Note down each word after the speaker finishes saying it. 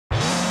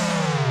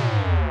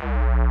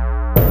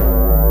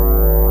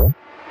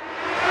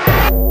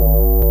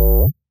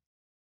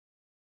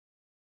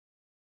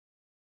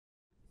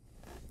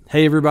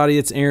Hey everybody,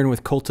 it's Aaron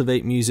with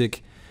Cultivate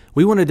Music.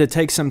 We wanted to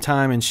take some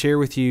time and share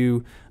with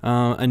you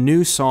a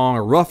new song,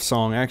 a rough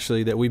song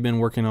actually, that we've been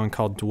working on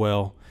called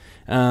Dwell.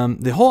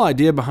 The whole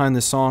idea behind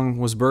this song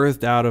was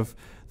birthed out of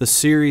the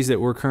series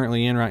that we're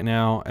currently in right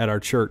now at our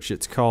church.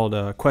 It's called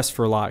Quest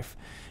for Life.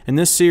 And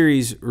this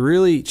series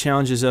really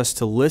challenges us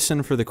to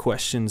listen for the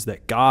questions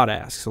that God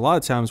asks. A lot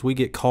of times we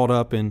get caught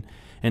up in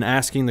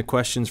asking the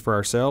questions for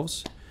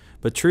ourselves,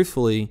 but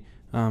truthfully,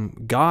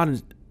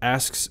 God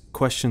asks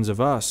questions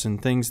of us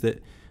and things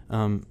that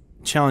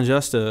challenge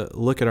us to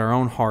look at our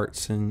own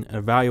hearts and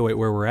evaluate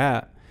where we're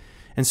at.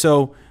 And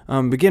so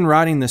begin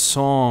writing this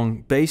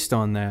song based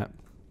on that.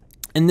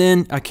 And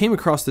then I came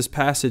across this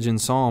passage in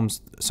Psalms,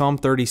 Psalm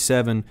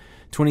 37,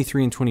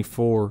 23 and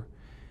 24.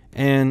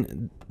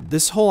 And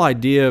this whole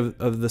idea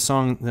of the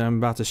song that I'm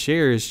about to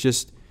share is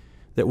just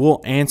that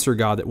we'll answer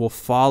God, that we'll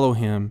follow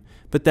Him,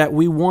 but that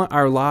we want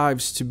our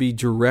lives to be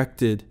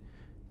directed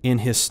in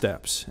His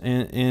steps,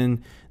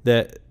 and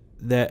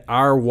that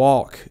our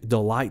walk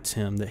delights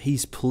Him, that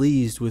He's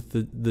pleased with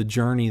the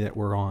journey that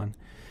we're on.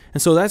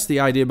 And so that's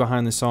the idea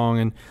behind the song.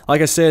 And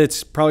like I said,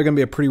 it's probably going to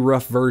be a pretty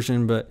rough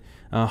version, but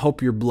I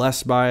hope you're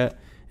blessed by it,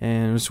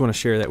 and I just want to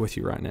share that with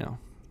you right now.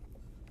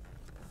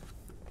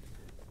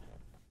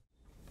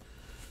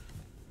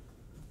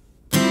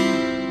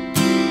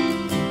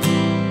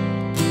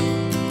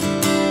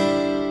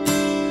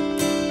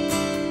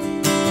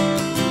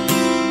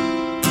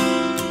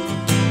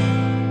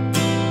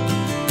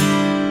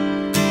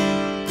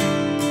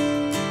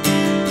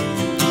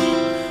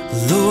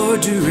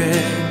 Lord,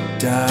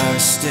 direct our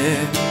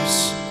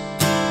steps.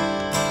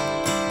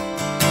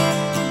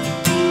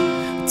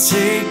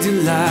 Take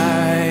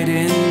delight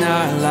in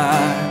our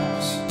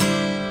lives.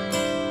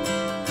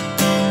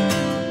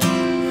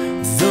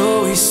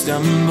 Though we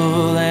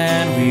stumble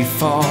and we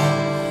fall,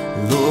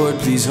 Lord,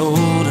 please hold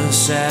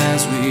us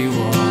as we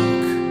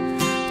walk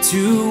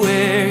to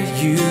where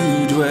You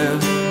dwell,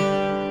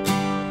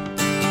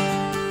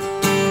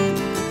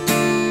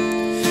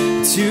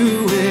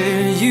 to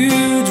where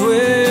You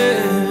dwell.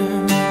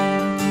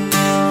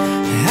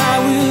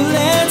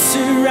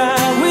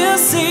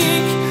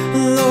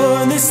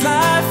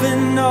 Life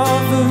and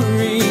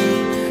offering,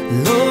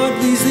 Lord,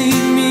 please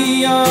lead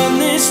me on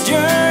this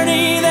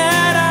journey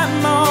that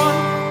I'm on.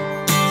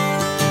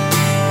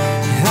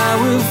 I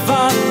will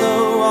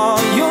follow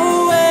all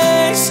Your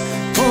ways,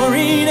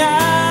 pouring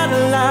out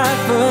a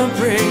life of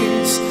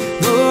praise.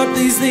 Lord,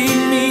 please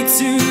lead me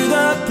to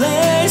the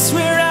place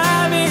where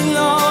I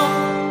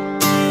belong,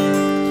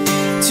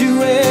 to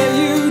where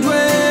You dwell,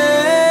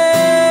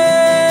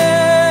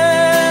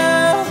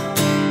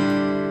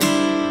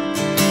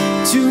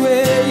 to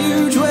where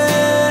You dwell.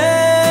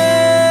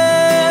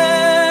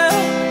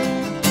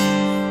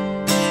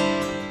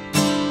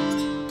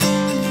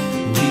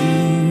 We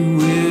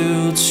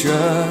will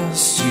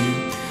trust You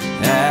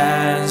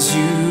as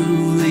You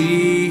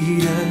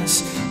lead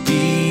us.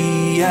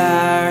 Be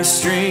our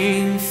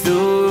strength,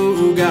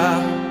 oh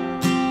God.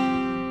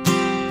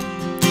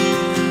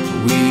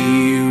 We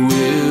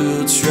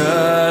will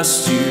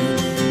trust You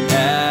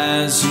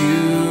as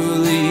You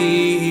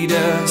lead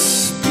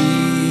us.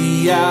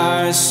 Be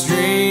our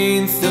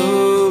strength,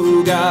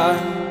 oh God.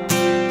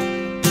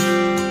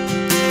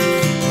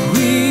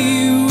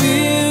 We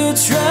will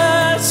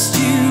trust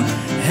You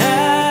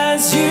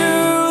as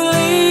You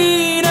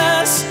lead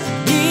us.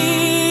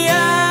 Be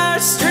our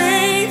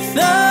strength,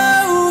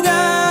 oh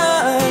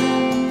God.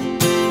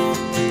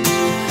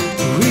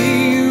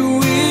 We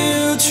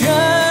will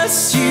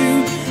trust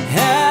You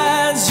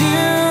as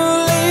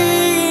You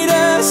lead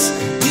us.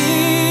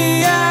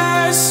 Be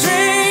our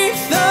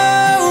strength, oh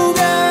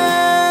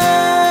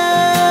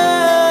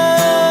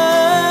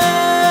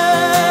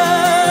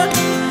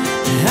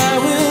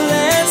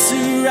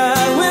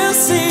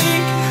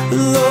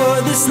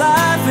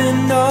life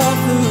and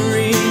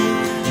offering.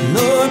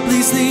 Lord,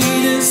 please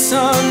lead us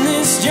on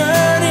this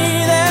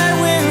journey that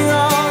we're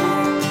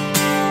on.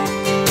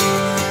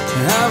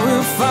 I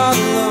will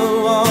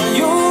follow all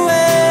Your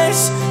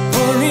ways,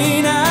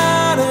 pouring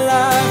out a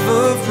life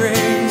of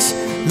praise.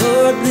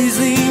 Lord, please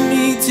lead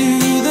me to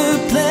the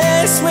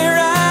place where